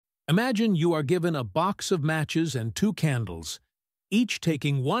Imagine you are given a box of matches and two candles, each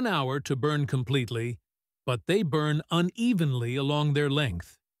taking 1 hour to burn completely, but they burn unevenly along their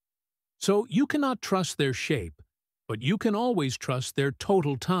length. So you cannot trust their shape, but you can always trust their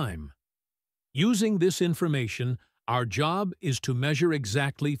total time. Using this information, our job is to measure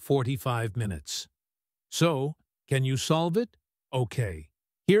exactly 45 minutes. So, can you solve it? Okay.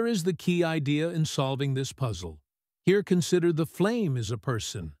 Here is the key idea in solving this puzzle. Here consider the flame is a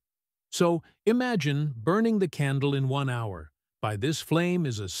person. So, imagine burning the candle in 1 hour. By this flame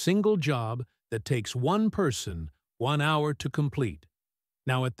is a single job that takes one person 1 hour to complete.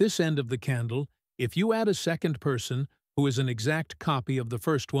 Now at this end of the candle, if you add a second person who is an exact copy of the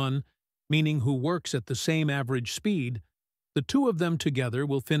first one, meaning who works at the same average speed, the two of them together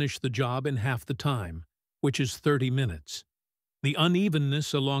will finish the job in half the time, which is 30 minutes. The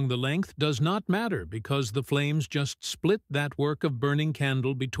unevenness along the length does not matter because the flames just split that work of burning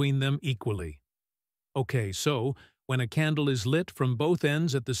candle between them equally. Okay, so when a candle is lit from both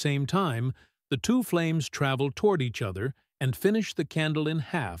ends at the same time, the two flames travel toward each other and finish the candle in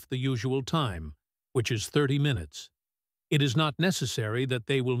half the usual time, which is 30 minutes. It is not necessary that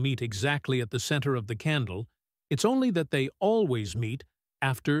they will meet exactly at the center of the candle, it's only that they always meet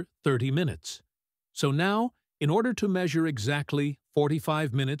after 30 minutes. So now, in order to measure exactly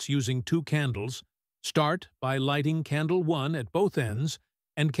 45 minutes using two candles, start by lighting candle 1 at both ends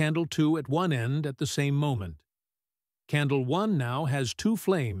and candle 2 at one end at the same moment. Candle 1 now has two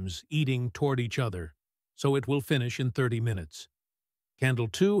flames eating toward each other, so it will finish in 30 minutes. Candle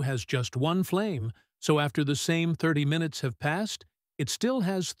 2 has just one flame, so after the same 30 minutes have passed, it still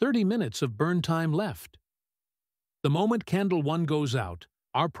has 30 minutes of burn time left. The moment candle 1 goes out,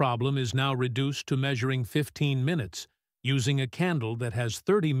 our problem is now reduced to measuring 15 minutes, using a candle that has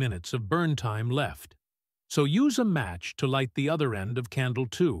 30 minutes of burn time left. So use a match to light the other end of candle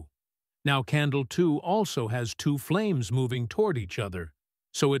 2. Now candle 2 also has two flames moving toward each other,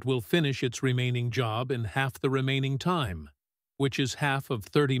 so it will finish its remaining job in half the remaining time, which is half of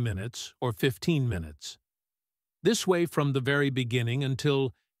 30 minutes or 15 minutes. This way from the very beginning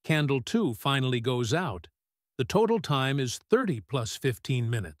until candle 2 finally goes out, the total time is 30 plus 15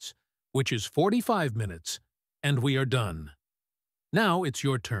 minutes, which is 45 minutes, and we are done. Now it's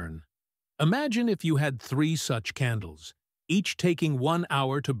your turn. Imagine if you had 3 such candles, each taking 1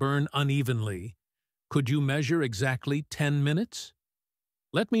 hour to burn unevenly. Could you measure exactly 10 minutes?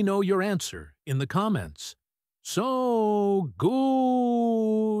 Let me know your answer in the comments. So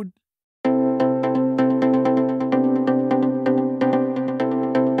good!